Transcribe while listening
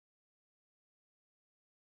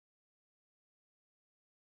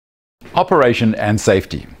Operation and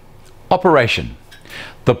safety. Operation.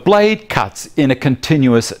 The blade cuts in a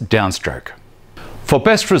continuous downstroke. For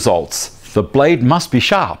best results, the blade must be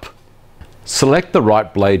sharp. Select the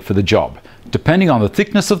right blade for the job, depending on the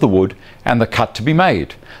thickness of the wood and the cut to be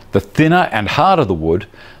made. The thinner and harder the wood,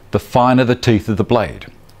 the finer the teeth of the blade.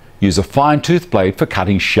 Use a fine-tooth blade for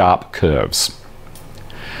cutting sharp curves.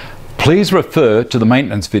 Please refer to the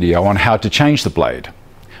maintenance video on how to change the blade.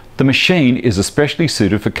 The machine is especially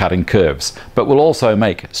suited for cutting curves, but will also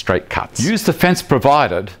make straight cuts. Use the fence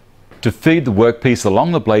provided to feed the workpiece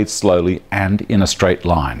along the blade slowly and in a straight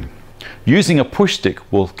line. Using a push stick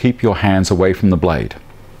will keep your hands away from the blade.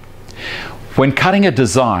 When cutting a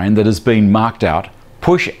design that has been marked out,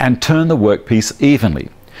 push and turn the workpiece evenly.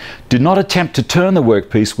 Do not attempt to turn the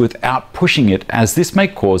workpiece without pushing it, as this may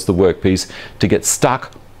cause the workpiece to get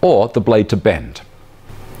stuck or the blade to bend.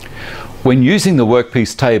 When using the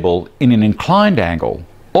workpiece table in an inclined angle,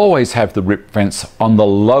 always have the rip fence on the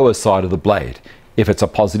lower side of the blade, if it's a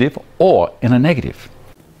positive or in a negative.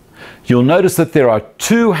 You'll notice that there are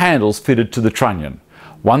two handles fitted to the trunnion,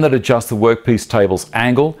 one that adjusts the workpiece table's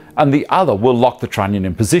angle and the other will lock the trunnion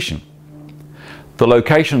in position. The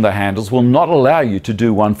location of the handles will not allow you to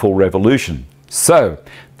do one full revolution. So,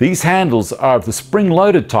 these handles are of the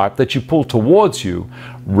spring-loaded type that you pull towards you,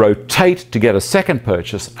 rotate to get a second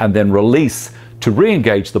purchase, and then release to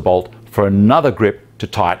re-engage the bolt for another grip to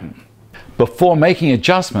tighten. Before making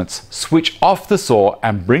adjustments, switch off the saw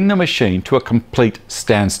and bring the machine to a complete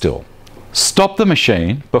standstill. Stop the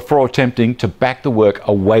machine before attempting to back the work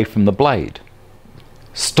away from the blade.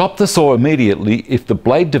 Stop the saw immediately if the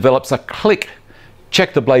blade develops a click.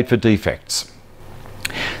 Check the blade for defects.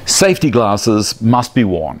 Safety glasses must be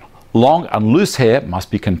worn. Long and loose hair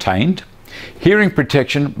must be contained. Hearing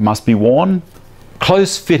protection must be worn.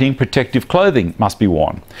 Close-fitting protective clothing must be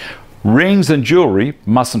worn. Rings and jewelry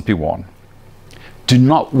mustn't be worn. Do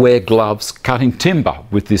not wear gloves cutting timber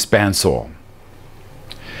with this bandsaw.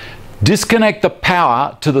 Disconnect the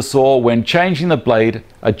power to the saw when changing the blade,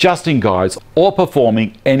 adjusting guides, or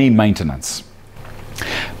performing any maintenance.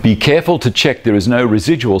 Be careful to check there is no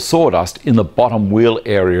residual sawdust in the bottom wheel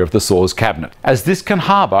area of the saw's cabinet, as this can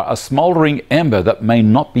harbour a smouldering ember that may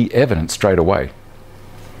not be evident straight away.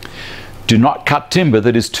 Do not cut timber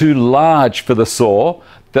that is too large for the saw,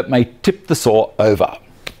 that may tip the saw over.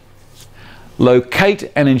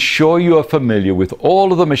 Locate and ensure you are familiar with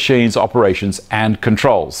all of the machine's operations and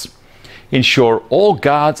controls. Ensure all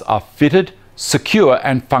guards are fitted, secure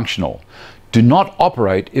and functional. Do not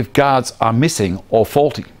operate if guards are missing or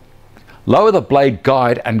faulty. Lower the blade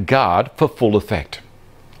guide and guard for full effect.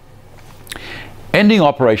 Ending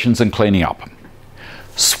operations and cleaning up.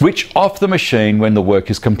 Switch off the machine when the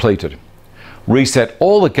work is completed. Reset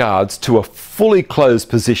all the guards to a fully closed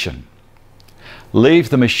position. Leave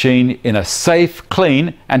the machine in a safe,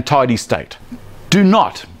 clean and tidy state. Do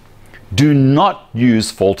not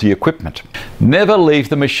use faulty equipment. Never leave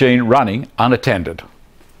the machine running unattended.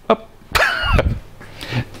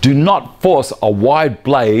 Do not force a wide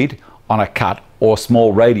blade on a cut or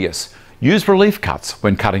small radius. Use relief cuts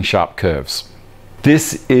when cutting sharp curves.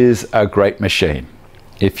 This is a great machine.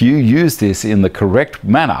 If you use this in the correct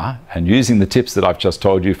manner and using the tips that I've just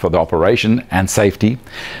told you for the operation and safety,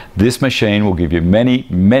 this machine will give you many,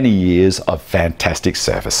 many years of fantastic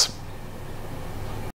service.